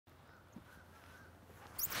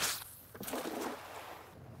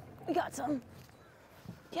We got some.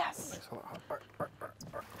 Yes.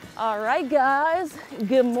 All right, guys.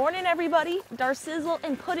 Good morning, everybody. Darcizzle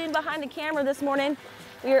and Puddin behind the camera this morning.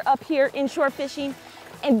 We are up here inshore fishing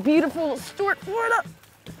in beautiful Stuart, Florida.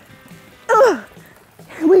 Ugh.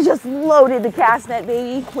 We just loaded the cast net,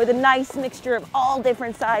 baby, with a nice mixture of all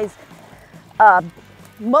different size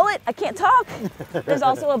mullet. I can't talk. There's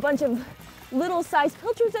also a bunch of little size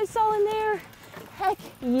pilchards I saw in there. Heck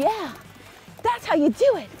yeah. That's how you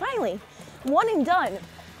do it, finally. One and done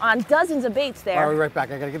on dozens of baits there. All right, we're right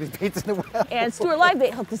back. I gotta get these baits in the well. And Stuart Live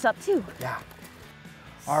Bait hooked us up too. Yeah.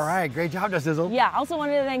 All right, great job, Darcizzle. Yeah, also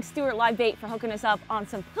wanted to thank Stuart Live Bait for hooking us up on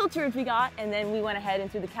some pilchards we got, and then we went ahead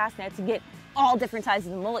and threw the cast net to get all different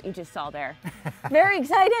sizes of mullet you just saw there. Very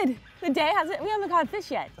excited. The day hasn't, we haven't caught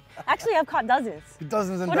fish yet. Actually, I've caught dozens.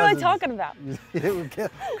 Dozens and what dozens. What am I talking about? Killing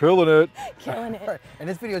it. Killing it. Right. And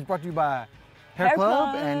this video is brought to you by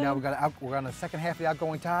HAIRCLUB, and we're on the second half of the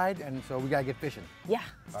outgoing tide, and so we gotta get fishing. Yeah,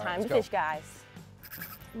 it's all time right, to fish, guys.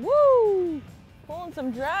 Woo! Pulling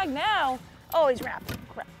some drag now. Oh, he's wrapped.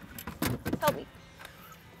 Crap. Help me.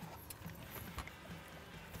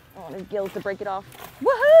 I want his gills to break it off.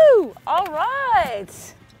 Woohoo! All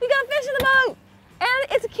right. We got fish in the boat,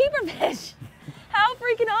 and it's a keeper fish. How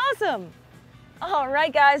freaking awesome. All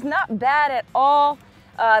right, guys, not bad at all.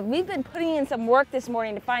 We've been putting in some work this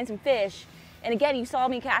morning to find some fish. And again, you saw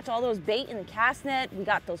me catch all those bait in the cast net. We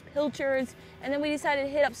got those pilchards, and then we decided to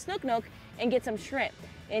hit up Snook Nook and get some shrimp.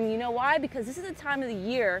 And you know why? Because this is the time of the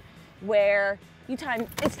year where it's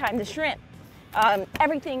time to shrimp.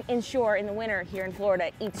 Everything inshore in the winter here in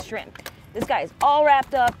Florida eats shrimp. This guy is all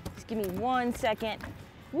wrapped up. Just give me 1 second.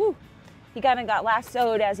 Woo! He kind of got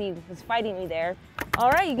lassoed as he was fighting me there.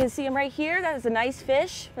 All right, you can see him right here. That is a nice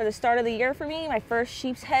fish for the start of the year for me. My first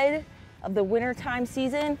sheepshead of the wintertime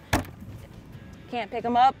season. Can't pick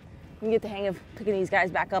him up. We can get the hang of picking these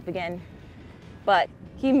guys back up again. But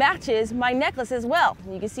he matches my necklace as well.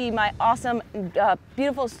 You can see my awesome,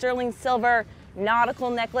 beautiful sterling silver nautical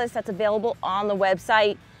necklace that's available on the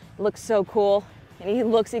website. Looks so cool, and he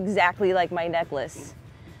looks exactly like my necklace.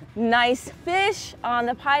 Nice fish on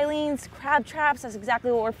the pilings, crab traps. That's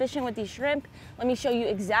exactly what we're fishing with these shrimp. Let me show you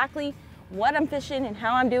exactly what I'm fishing and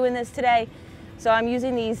how I'm doing this today. So I'm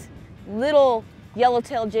using these little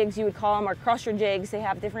yellowtail jigs, you would call them, or crusher jigs. They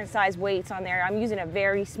have different size weights on there. I'm using a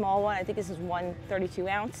very small one. I think this is 132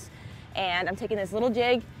 ounce. And I'm taking this little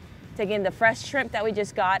jig, taking the fresh shrimp that we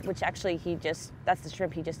just got, which actually that's the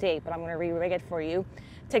shrimp he just ate, but I'm gonna re-rig it for you.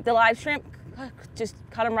 Take the live shrimp, just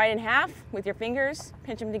cut them right in half with your fingers,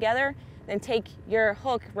 pinch them together, then take your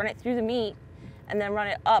hook, run it through the meat, and then run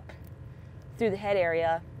it up through the head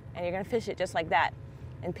area, and you're gonna fish it just like that.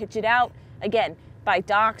 And pitch it out, again, by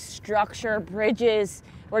docks, structure, bridges.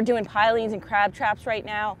 We're doing pilings and crab traps right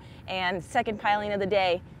now, and second piling of the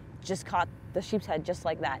day, just caught the sheepshead just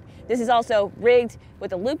like that. This is also rigged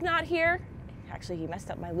with a loop knot here. Actually, he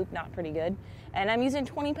messed up my loop knot pretty good. And I'm using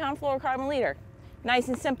 20-pound fluorocarbon leader. Nice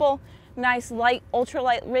and simple, nice light,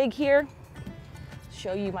 ultralight rig here.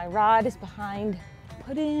 Show you my rod is behind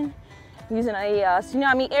Puddin. I'm using a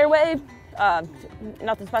Tsunami Airwave.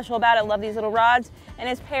 Nothing special about it, love these little rods. And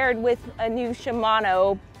it's paired with a new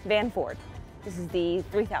Shimano Vanford. This is the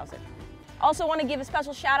 3000. Also want to give a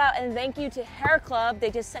special shout out and thank you to HAIRCLUB. They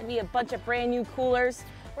just sent me a bunch of brand new coolers.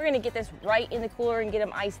 We're gonna get this right in the cooler and get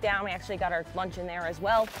them iced down. We actually got our lunch in there as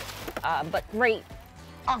well. But great,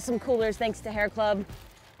 awesome coolers, thanks to HAIRCLUB.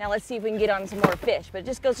 Now let's see if we can get on some more fish. But it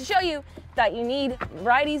just goes to show you that you need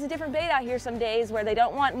varieties of different bait out here some days where they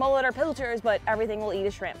don't want mullet or pilchards, but everything will eat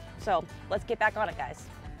a shrimp. So let's get back on it, guys.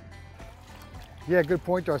 Yeah, good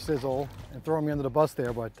point, Darcizzle, and throwing me under the bus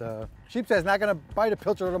there. But sheepshead's not gonna bite a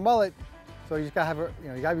pilchard or a mullet, so you just gotta have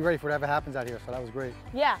you gotta be ready for whatever happens out here. So that was great.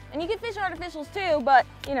 Yeah, and you can fish artificials too, but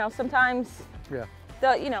sometimes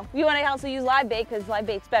you want to also use live bait because live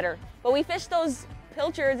bait's better. But we fish those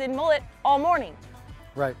pilchards and mullet all morning.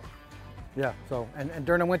 Right. Yeah. So and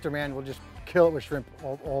during the winter, man, we'll just kill it with shrimp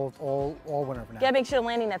all winter for now. Gotta make sure the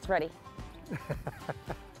landing net's ready.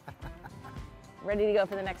 Ready to go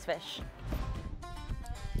for the next fish.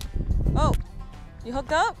 Oh, you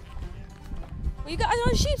hooked up? Well, you got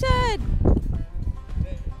on a sheepshead.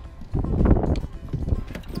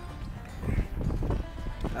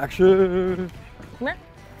 Action. Come here.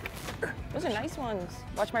 Those are nice ones.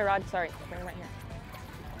 Watch my rod. Sorry, bring them right here.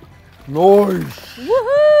 Nice.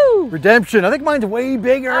 Woohoo! Redemption. I think mine's way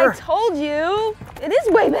bigger. I told you. It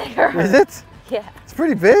is way bigger. Is it? Yeah. It's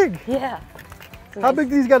pretty big. Yeah. How big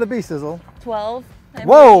do these got to be, Sizzle? 12.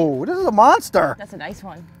 Whoa, this is a monster. That's a nice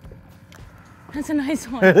one. That's a nice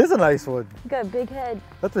one. It is a nice one. You got a big head.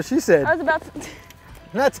 That's what she said. I was about to...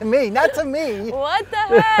 Not to me, not to me. What the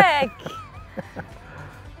heck?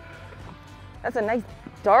 That's a nice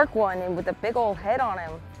dark one and with a big old head on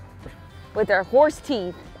him. With their horse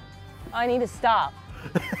teeth. I need to stop.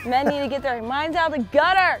 Men need to get their minds out of the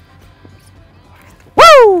gutter.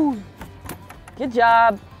 Woo! Good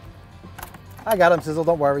job. I got him, Sizzle,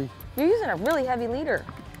 don't worry. You're using a really heavy leader.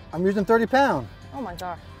 I'm using 30 pound. Oh my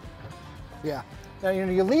gosh. Yeah. Now, you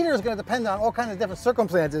know, your leader is going to depend on all kinds of different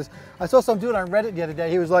circumstances. I saw some dude on Reddit the other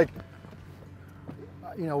day. He was like,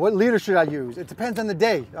 you know, what leader should I use? It depends on the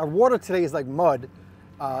day. Our water today is like mud.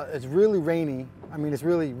 It's really rainy. I mean, it's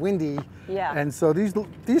really windy. Yeah. And so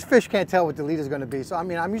these fish can't tell what the leader is going to be. So I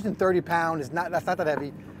mean, I'm using 30 pound. That's not that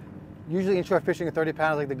heavy. Usually inshore fishing at 30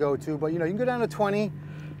 pounds is like the go-to, but you know, you can go down to 20.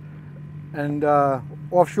 And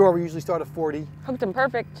offshore, we usually start at 40. Hooked him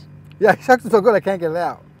perfect. Yeah, he's hooked him so good I can't get it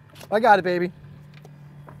out. I got it, baby.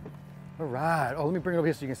 All right. Oh, let me bring it over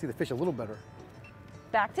here so you can see the fish a little better.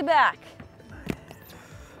 Back to back.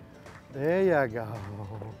 There you go.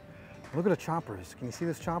 Look at the chompers. Can you see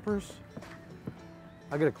those chompers?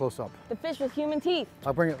 I'll get a close up. The fish with human teeth.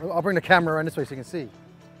 I'll bring the camera around this way so you can see.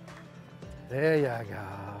 There you go.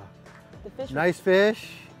 The fish. Nice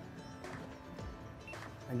fish.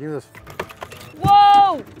 And give us.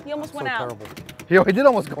 Whoa! He almost went out. Terrible. He did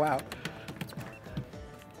almost go out.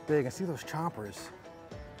 There you can see those chompers.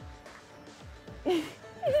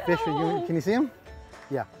 Fish are human. Can you see them?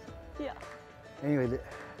 Yeah. Yeah. Anyway,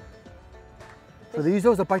 so they use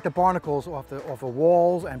those to bite the barnacles off the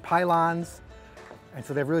walls and pylons, and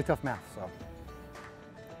so they have really tough mouths. So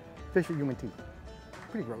fish with human teeth.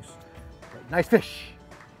 Pretty gross. But nice fish.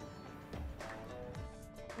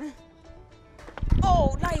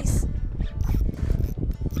 Oh, nice.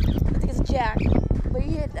 I think it's a jack, but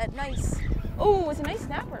he hit that nice. Oh, it's a nice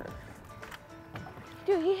snapper.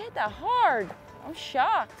 Dude, he hit that hard. I'm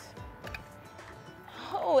shocked.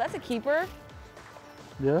 Oh, that's a keeper.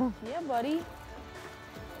 Yeah? Yeah, buddy.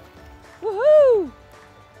 Woohoo!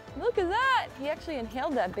 Look at that. He actually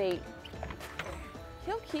inhaled that bait.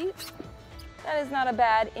 He'll keep. That is not a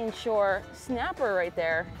bad inshore snapper right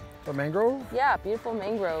there. A mangrove? Yeah, beautiful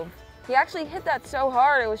mangrove. He actually hit that so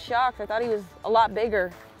hard, I was shocked. I thought he was a lot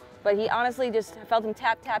bigger. But he honestly just, I felt him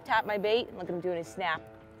tap, tap, tap my bait, and look at him doing his snap.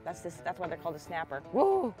 That's why they're called a snapper.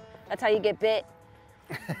 Woo! That's how you get bit.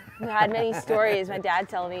 I had many stories my dad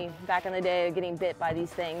telling me back in the day of getting bit by these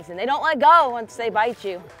things, and they don't let go once they bite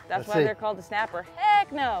you. That's why they're called a snapper.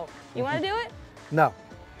 Heck no. You want to do it? No.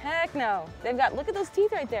 Heck no. They've got, look at those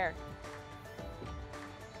teeth right there.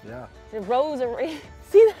 Yeah. The rows of,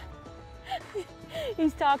 see that?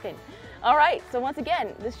 He's talking. All right, so once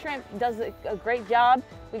again, this shrimp does a great job.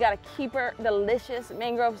 We got a keeper, delicious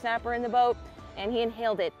mangrove snapper in the boat, and he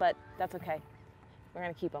inhaled it, but that's okay. We're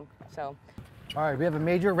gonna keep him, so. All right, we have a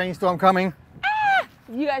major rainstorm coming. Ah!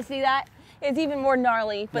 You guys see that? It's even more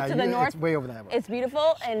gnarly, but to the north, it's way over that way. It's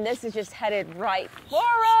beautiful, and this is just headed right for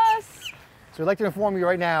us. So I'd like to inform you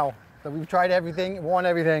right now that we've tried everything, won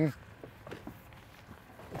everything.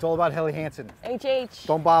 It's all about Helly Hansen. HH.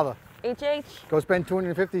 Don't bother. HH. Go spend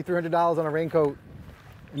 $250, $300 on a raincoat,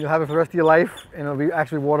 and you'll have it for the rest of your life, and it'll be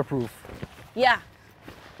actually waterproof. Yeah,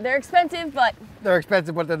 they're expensive, but they're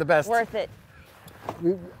expensive, but they're the best. Worth it.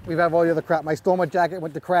 We've had all the other crap. My Stormer jacket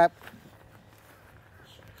went to crap.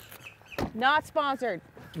 Not sponsored.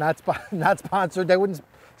 Not sponsored. They wouldn't.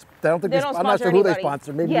 I don't think I'm not sure who they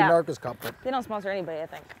sponsor. Maybe America's Cup. But they don't sponsor anybody, I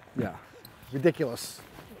think. Yeah, ridiculous.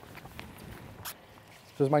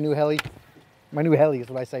 So is my new Helly. My new Helly is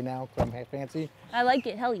what I say now because I'm half fancy. I like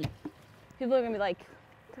it, Helly. People are gonna be like,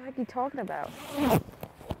 what the heck are you talking about?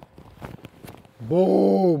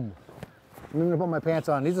 Boom! I'm gonna put my pants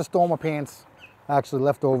on. These are Stormer pants, actually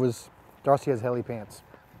leftovers. Darcy has Helly pants.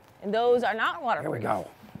 And those are not waterproof. There we go.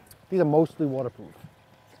 These are mostly waterproof.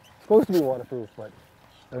 Supposed to be waterproof, but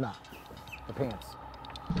they're not. The pants.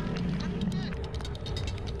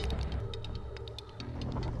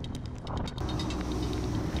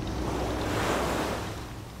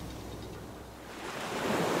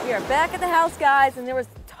 We are back at the house, guys, and there was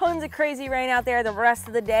tons of crazy rain out there the rest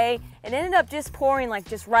of the day. It ended up just pouring like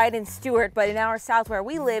just right in Stewart, but in our south where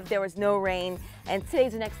we live, there was no rain. And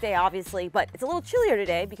today's the next day, obviously, but it's a little chillier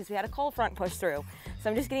today because we had a cold front push through. So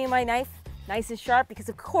I'm just getting my knife nice and sharp because,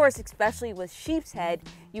 of course, especially with sheepshead,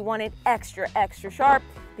 you want it extra, extra sharp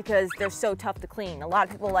because they're so tough to clean. A lot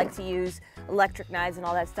of people like to use electric knives and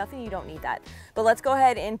all that stuff, and you don't need that. But let's go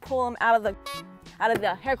ahead and pull them out of the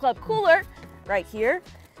HAIRCLUB cooler right here.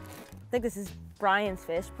 I think this is Brian's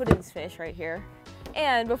fish, Pudding's fish right here.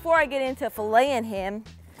 And before I get into filleting him,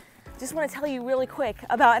 just want to tell you really quick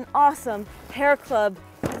about an awesome HAIRCLUB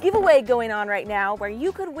giveaway going on right now where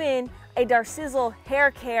you could win a Darcizzle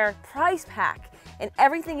hair care prize pack. And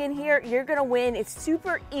everything in here, you're gonna win. It's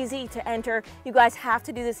super easy to enter. You guys have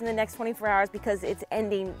to do this in the next 24 hours because it's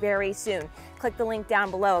ending very soon. Click the link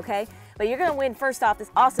down below, okay? But you're gonna win, first off,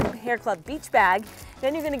 this awesome Hair Club beach bag.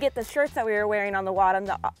 Then you're gonna get the shirts that we were wearing on the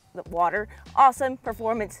water, awesome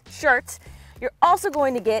performance shirts. You're also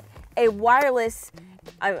going to get a wireless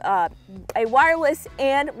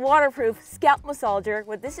and waterproof scalp massager.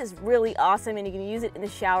 Well, this is really awesome and you can use it in the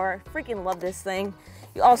shower. Freaking love this thing.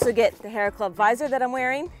 You also get the Hair Club visor that I'm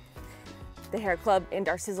wearing, the Hair Club in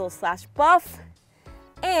Darcizzle / buff,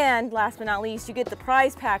 and last but not least, you get the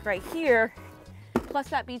prize pack right here, plus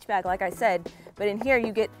that beach bag, like I said. But in here,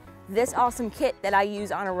 you get this awesome kit that I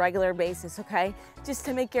use on a regular basis, okay? Just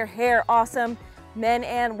to make your hair awesome, men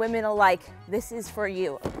and women alike. This is for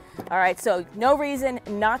you. All right, so no reason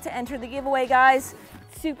not to enter the giveaway, guys.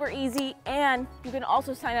 Super easy, and you can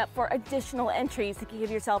also sign up for additional entries to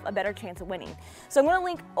give yourself a better chance of winning. So I'm gonna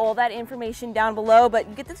link all that information down below, but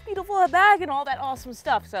you get this beautiful bag and all that awesome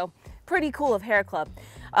stuff. So pretty cool of Hair Club.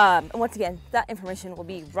 And once again, that information will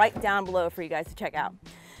be right down below for you guys to check out.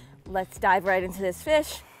 Let's dive right into this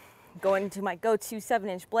fish. Going into my go-to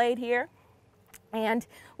 7-inch blade here. And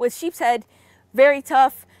with Sheepshead, very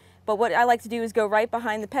tough, but what I like to do is go right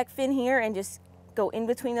behind the pec fin here and just go in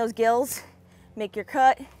between those gills. Make your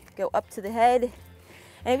cut, go up to the head.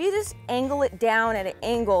 And if you just angle it down at an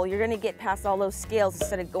angle, you're gonna get past all those scales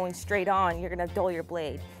instead of going straight on. You're gonna dull your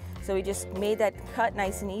blade. So we just made that cut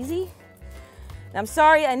nice and easy. And I'm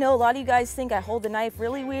sorry, I know a lot of you guys think I hold the knife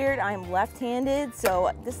really weird. I'm left-handed,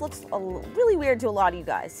 so this looks really weird to a lot of you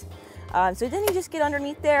guys. So then you just get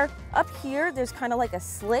underneath there. Up here, there's kind of like a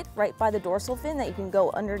slit right by the dorsal fin that you can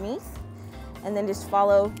go underneath. And then just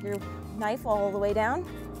follow your knife all the way down.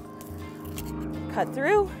 Cut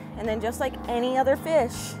through, and then just like any other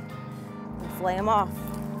fish, you flay them off.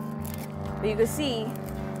 But you can see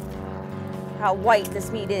how white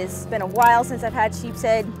this meat is. It's been a while since I've had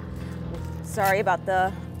sheepshead. Sorry about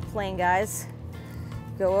the flaying, guys.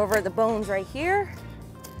 Go over the bones right here,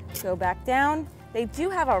 go back down. They do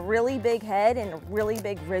have a really big head and a really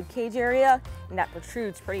big rib cage area, and that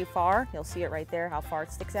protrudes pretty far. You'll see it right there, how far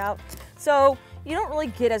it sticks out. So you don't really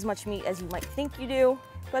get as much meat as you might think you do.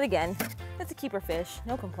 But again, it's a keeper fish,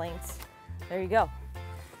 no complaints. There you go.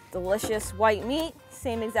 Delicious white meat,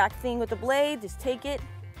 same exact thing with the blade, just take it,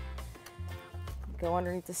 go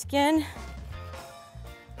underneath the skin.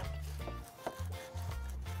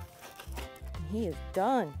 And he is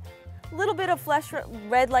done. A little bit of flesh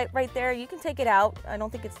red light right there, you can take it out. I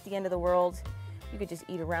don't think it's the end of the world. You could just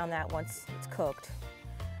eat around that once it's cooked.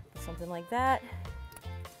 Something like that.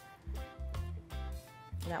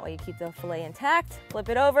 And that way you keep the fillet intact. Flip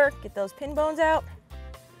it over, get those pin bones out.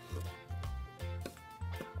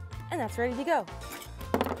 And that's ready to go.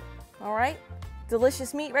 All right,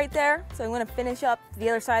 delicious meat right there. So I'm gonna finish up the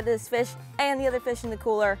other side of this fish and the other fish in the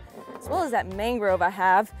cooler, as well as that mangrove I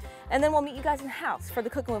have. And then we'll meet you guys in the house for the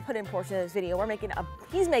cooking with put-in portion of this video.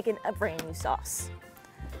 He's making a brand new sauce.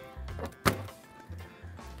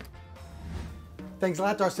 Thanks a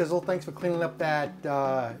lot, Darcizzle. Thanks for cleaning up that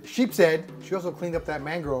sheepshead. She also cleaned up that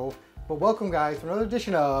mangrove. But welcome, guys, to another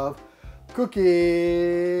edition of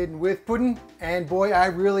Cooking with Puddin'. And boy, I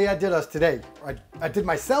really outdid us today. I did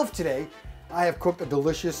myself today. I have cooked a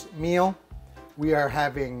delicious meal. We are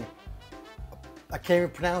having, I can't even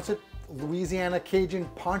pronounce it, Louisiana Cajun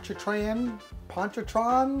pontchartrain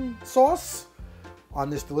sauce on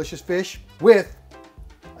this delicious fish with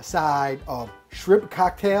a side of shrimp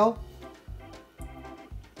cocktail.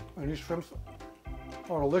 And these shrimps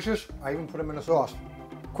are delicious. I even put them in a sauce.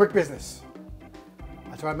 Quick business.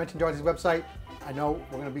 That's why I mentioned Darcy's website. I know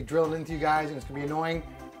we're going to be drilling into you guys and it's going to be annoying.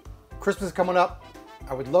 Christmas is coming up.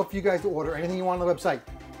 I would love for you guys to order anything you want on the website.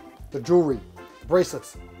 The jewelry, the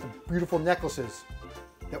bracelets, the beautiful necklaces,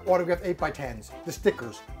 the autographed 8x10s, the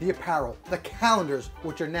stickers, the apparel, the calendars,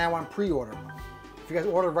 which are now on pre-order. If you guys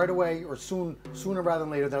order right away or sooner rather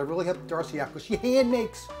than later, that'll really help Darcy out because she hand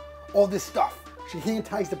makes all this stuff. She hand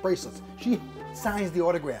ties the bracelets. She signs the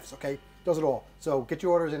autographs, okay? Does it all. So get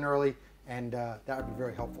your orders in early and that would be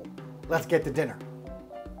very helpful. Let's get to dinner.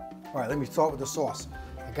 All right, let me start with the sauce.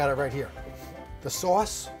 I got it right here. The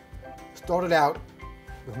sauce started out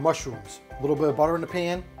with mushrooms. A little bit of butter in the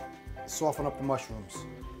pan, soften up the mushrooms.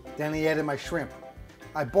 Then I added my shrimp.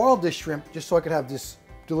 I boiled this shrimp just so I could have this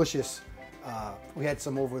delicious, we had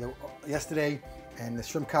some over yesterday, and the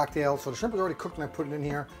shrimp cocktail. So the shrimp was already cooked when I put it in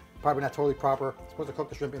here. Probably not totally proper. I'm supposed to cook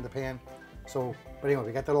the shrimp in the pan. So, but anyway,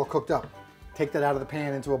 we got that all cooked up. Take that out of the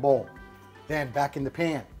pan into a bowl. Then back in the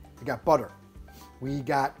pan, we got butter. We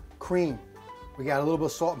got cream. We got a little bit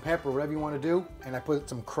of salt and pepper, whatever you want to do, and I put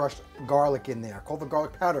some crushed garlic in there. Called the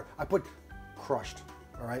garlic powder. I put crushed,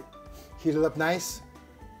 all right? Heat it up nice,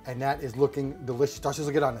 and that is looking delicious.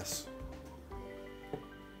 Darcizzle, get on this. You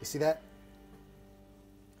see that?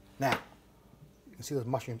 Now, you can see those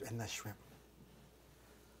mushrooms and that shrimp.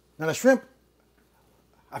 Now the shrimp,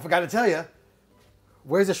 I forgot to tell you,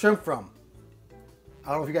 where's the shrimp from? I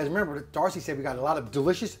don't know if you guys remember, but Darcy said we got a lot of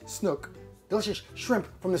delicious shrimp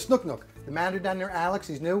from the Snook Nook. The manager down there, Alex,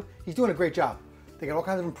 he's new. He's doing a great job. They got all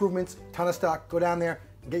kinds of improvements, ton of stock. Go down there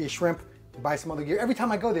and get your shrimp, and buy some other gear. Every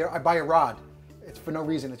time I go there, I buy a rod. It's for no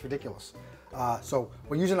reason, it's ridiculous. So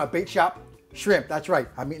we're using our bait shop shrimp, that's right.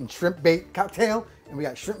 I'm eating shrimp bait cocktail, and we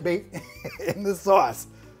got shrimp bait in the sauce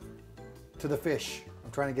to the fish.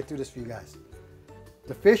 I'm trying to get through this for you guys.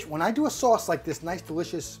 The fish, when I do a sauce like this, nice,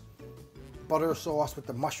 delicious butter sauce with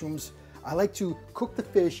the mushrooms, I like to cook the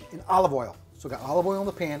fish in olive oil. So I got olive oil in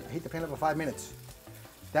the pan. I heat the pan up for 5 minutes.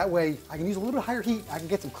 That way, I can use a little bit higher heat. I can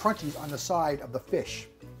get some crunchies on the side of the fish.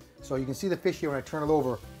 So you can see the fish here when I turn it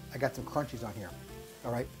over. I got some crunchies on here.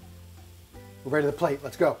 All right, we're ready to plate.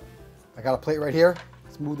 Let's go. I got a plate right here.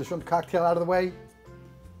 Let's move the shrimp cocktail out of the way.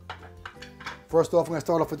 First off, I'm gonna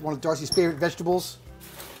start off with one of Darcy's favorite vegetables.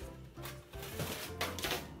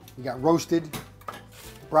 We got roasted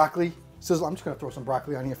broccoli. Sizzle, I'm just gonna throw some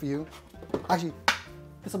broccoli on here for you. Actually,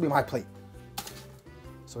 this will be my plate.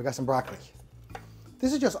 So we got some broccoli.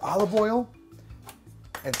 This is just olive oil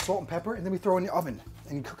and salt and pepper, and then we throw it in the oven,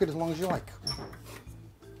 and you cook it as long as you like.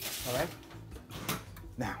 All right?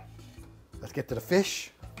 Now, let's get to the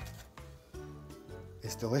fish.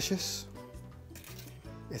 It's delicious.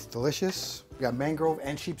 It's delicious. We got mangrove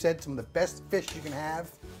and sheepshead, some of the best fish you can have.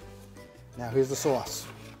 Now, here's the sauce.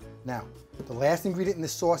 Now, the last ingredient in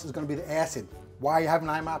this sauce is going to be the acid. Why haven't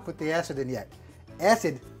I not put the acid in yet?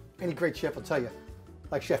 Acid, any great chef will tell you,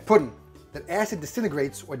 like Chef Puddin', that acid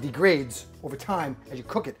disintegrates or degrades over time as you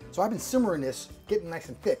cook it. So I've been simmering this, getting nice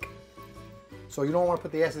and thick. So you don't want to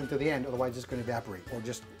put the acid until the end, otherwise it's just going to evaporate. Or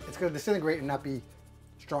just, it's going to disintegrate and not be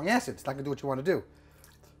strong acid. It's not going to do what you want to do.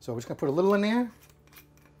 So we're just going to put a little in there.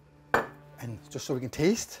 And just so we can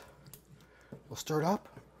taste, we'll stir it up.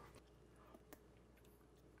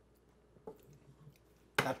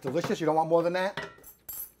 That's delicious. You don't want more than that?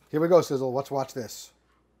 Here we go, Sizzle. Let's watch this.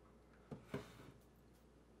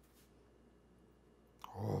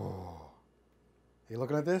 Oh. Are you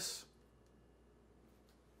looking at this?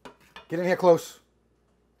 Get in here close.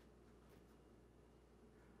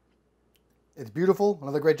 It's beautiful.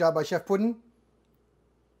 Another great job by Chef Puddin'.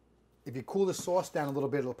 If you cool the sauce down a little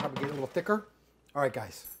bit, it'll probably get a little thicker. All right,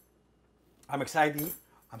 guys. I'm excited to eat.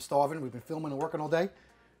 I'm starving. We've been filming and working all day.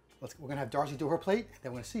 We're going to have Darcy do her plate, and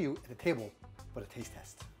then we're going to see you at the table for the taste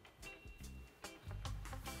test.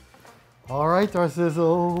 All right,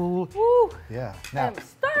 Darcizzle. Woo! Yeah. Now, I'm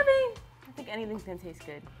starving. I think anything's going to taste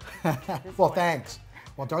good. well, thanks.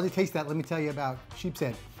 While Darcy tastes that, let me tell you about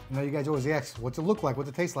Sheepshead. I know you guys always ask, what's it look like? What's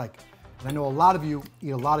it taste like? And I know a lot of you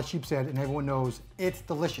eat a lot of Sheepshead, and everyone knows it's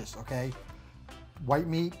delicious, okay? White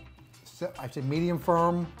meat, I'd say medium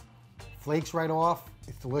firm, flakes right off.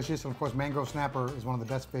 It's delicious, and of course, mangrove snapper is one of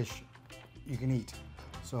the best fish you can eat.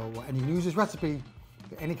 So, and you can use this recipe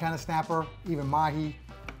for any kind of snapper, even mahi,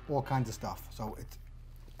 all kinds of stuff. So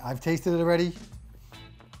I've tasted it already.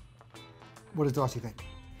 What does Darcy think?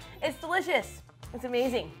 It's delicious. It's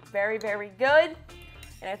amazing. Very, very good.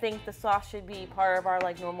 And I think the sauce should be part of our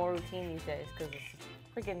like normal routine these days because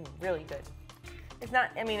it's freaking really good. It's not,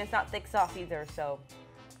 I mean, it's not thick sauce either, so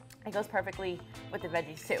it goes perfectly with the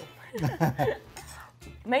veggies too.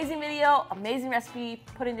 Amazing video, amazing recipe.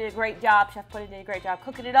 Puddin' did a great job. Chef Puddin' did a great job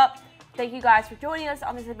cooking it up. Thank you guys for joining us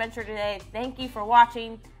on this adventure today. Thank you for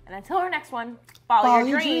watching. And until our next one, follow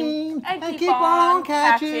your dream and keep on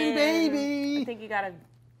catching, baby. I think you gotta,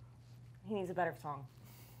 he needs a better song.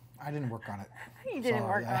 I didn't work on it. You didn't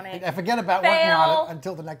work on it. I forget about working on it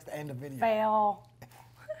until the next end of video. Fail.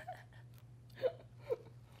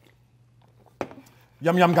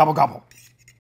 Yum, yum, gobble, gobble.